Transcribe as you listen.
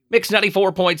Mix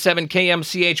 94.7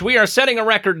 KMCH. We are setting a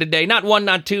record today. Not one,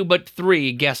 not two, but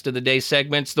three Guest of the Day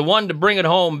segments. The one to bring it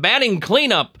home, batting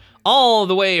cleanup all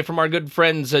the way from our good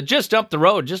friends just up the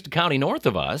road, just a county north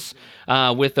of us,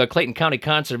 with Clayton County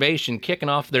Conservation kicking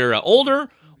off their Older,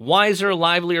 Wiser,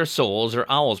 Livelier Souls, or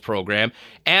O.W.L.S program.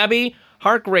 Abby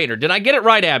Harkrader. Did I get it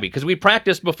right, Abby? Because we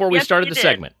practiced before we started the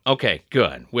segment. Okay,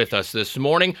 good. With us this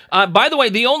morning. By the way,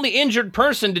 the only injured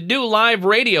person to do live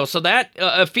radio, so that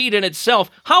a feat in itself.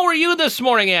 How are you this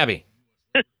morning, Abby?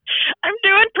 I'm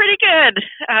doing pretty good.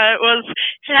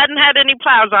 Hadn't had any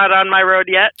plows out on my road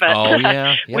yet, but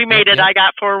we made it. I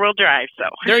got four-wheel drive, so.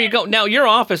 There you go. Now, your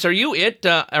office, are you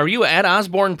at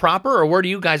Osborne proper, or where do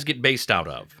you guys get based out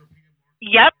of?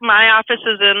 Yep, my office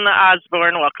is in the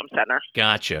Osborne Welcome Center.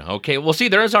 Gotcha. Okay, well, see,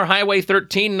 there's our Highway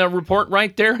 13 report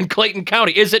right there in Clayton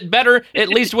County. Is it better, at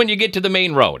least when you get to the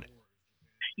main road?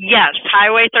 Yes,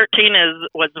 Highway 13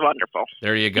 was wonderful.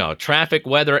 There you go. Traffic,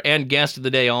 weather, and guest of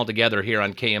the day all together here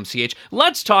on KMCH.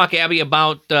 Let's talk, Abby,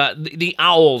 about the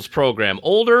O.W.L.S program.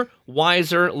 Older,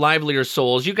 Wiser, Livelier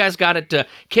Souls. You guys got it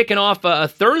kicking off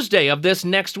Thursday of this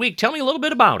next week. Tell me a little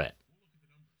bit about it.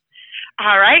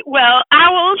 All right. Well,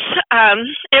 O.W.L.S,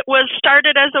 it was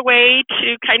started as a way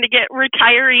to kind of get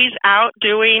retirees out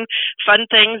doing fun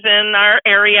things in our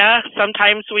area.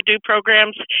 Sometimes we do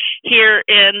programs here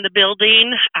in the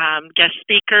building, guest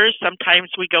speakers. Sometimes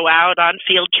we go out on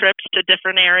field trips to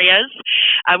different areas.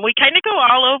 We kind of go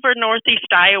all over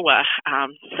Northeast Iowa.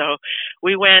 So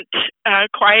we went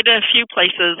quite a few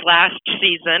places last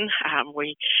season.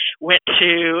 We went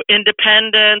to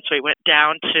Independence. We went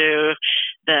down to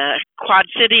the Quad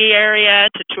City area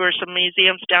to tour some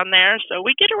museums down there. So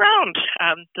we get around.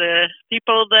 The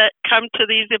people that come to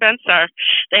these events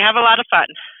they have a lot of fun.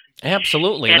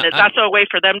 Absolutely. And it's also a way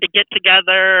for them to get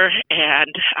together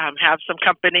and have some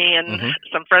company and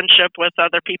some friendship with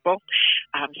other people.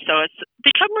 So it's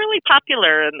become really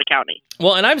popular in the county.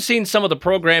 Well, and I've seen some of the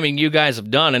programming you guys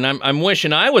have done, and I'm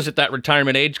wishing I was at that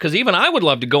retirement age, because even I would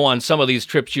love to go on some of these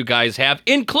trips you guys have,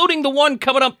 including the one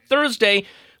coming up Thursday,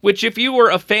 which, if you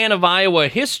were a fan of Iowa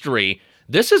history,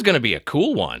 this is going to be a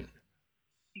cool one.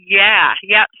 Yeah.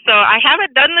 So I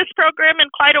haven't done this program in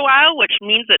quite a while, which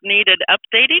means it needed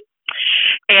updating.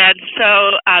 And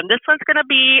so this one's going to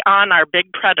be on our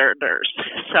big predators.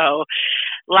 So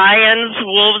lions,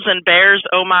 wolves, and bears,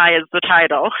 oh my, is the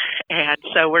title. And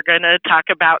so we're going to talk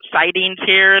about sightings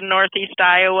here in Northeast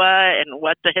Iowa and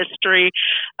what the history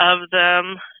of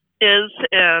them is,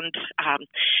 and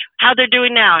how they're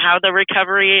doing now, how the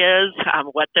recovery is,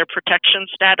 what their protection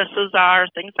statuses are,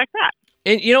 things like that.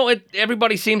 And,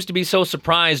 everybody seems to be so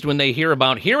surprised when they hear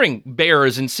about hearing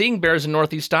bears and seeing bears in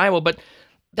Northeast Iowa, but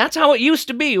that's how it used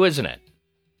to be, isn't it?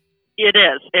 It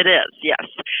is, yes.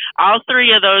 All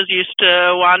three of those used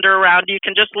to wander around. You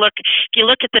can just look, if you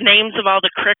look at the names of all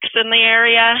the creeks in the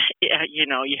area,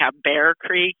 you have Bear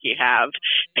Creek, you have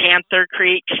Panther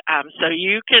Creek, so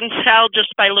you can tell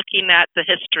just by looking at the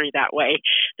history that way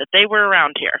that they were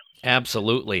around here.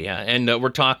 Absolutely, and we're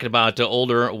talking about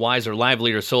Older, Wiser,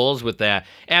 Livelier Souls with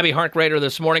Abby Harkrader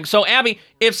this morning. So, Abby,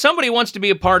 if somebody wants to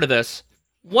be a part of this,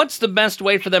 what's the best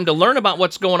way for them to learn about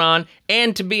what's going on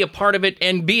and to be a part of it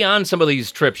and be on some of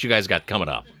these trips you guys got coming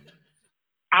up?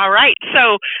 All right.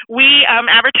 So we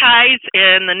advertise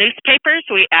in the newspapers.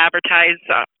 We advertise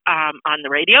on the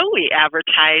radio. We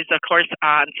advertise, of course,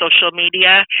 on social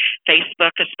media,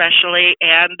 Facebook especially,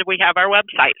 and we have our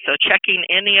website. So checking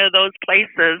any of those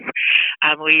places,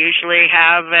 we usually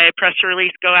have a press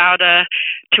release go out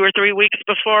 2 or 3 weeks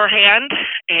beforehand,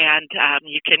 and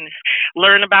you can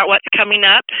learn about what's coming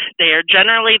up. They are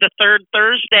generally the third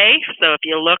Thursday, so if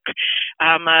you look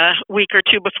a week or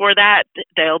two before that,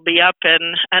 they'll be up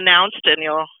and announced, and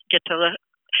you'll get to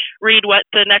read what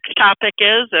the next topic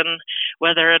is and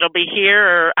whether it'll be here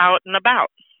or out and about.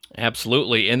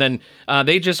 Absolutely. And then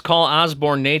they just call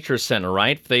Osborne Nature Center,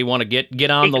 right? If they want to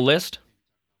get on the list?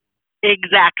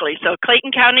 Exactly. So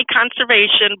Clayton County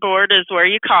Conservation Board is where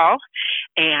you call,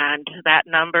 and that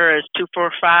number is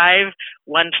 245-1516.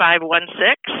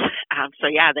 So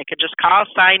yeah, they could just call,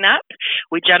 sign up.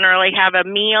 We generally have a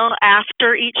meal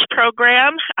after each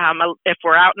program. If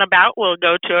we're out and about, we'll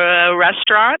go to a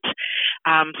restaurant.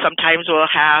 Sometimes we'll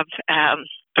have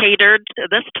catered.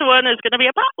 This one is going to be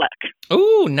a potluck.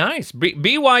 Ooh, nice.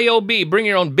 BYOB, bring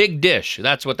your own big dish.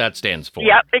 That's what that stands for.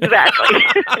 Yep, exactly.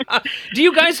 Do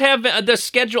you guys have the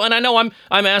schedule? And I know I'm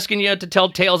asking you to tell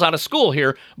tales out of school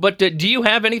here, but do you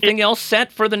have anything else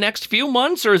set for the next few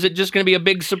months, or is it just going to be a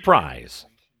big surprise?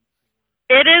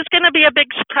 It is going to be a big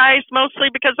surprise, mostly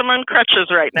because I'm on crutches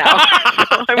right now.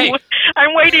 So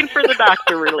I'm waiting for the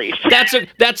doctor release. That's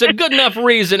a good enough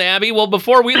reason, Abby. Well,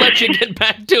 before we let you get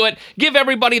back to it, give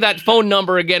everybody that phone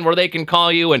number again where they can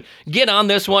call you and get on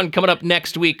this one coming up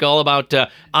next week, all about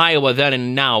Iowa then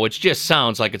and now, which just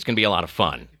sounds like it's going to be a lot of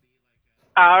fun.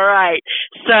 All right.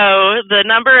 So the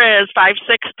number is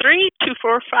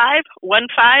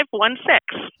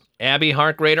 563-245-1516. Abby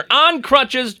Harkrader on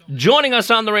crutches, joining us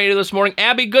on the radio this morning.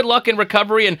 Abby, good luck in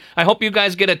recovery, and I hope you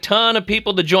guys get a ton of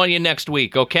people to join you next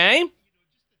week, okay?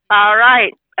 All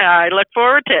right. I look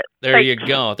forward to it. There you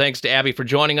go. Thanks to Abby for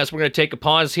joining us. We're going to take a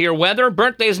pause here. Weather,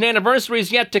 birthdays, and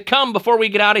anniversaries yet to come before we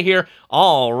get out of here.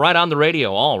 All right on the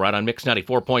radio, all right on Mix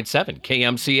 94.7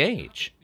 KMCH.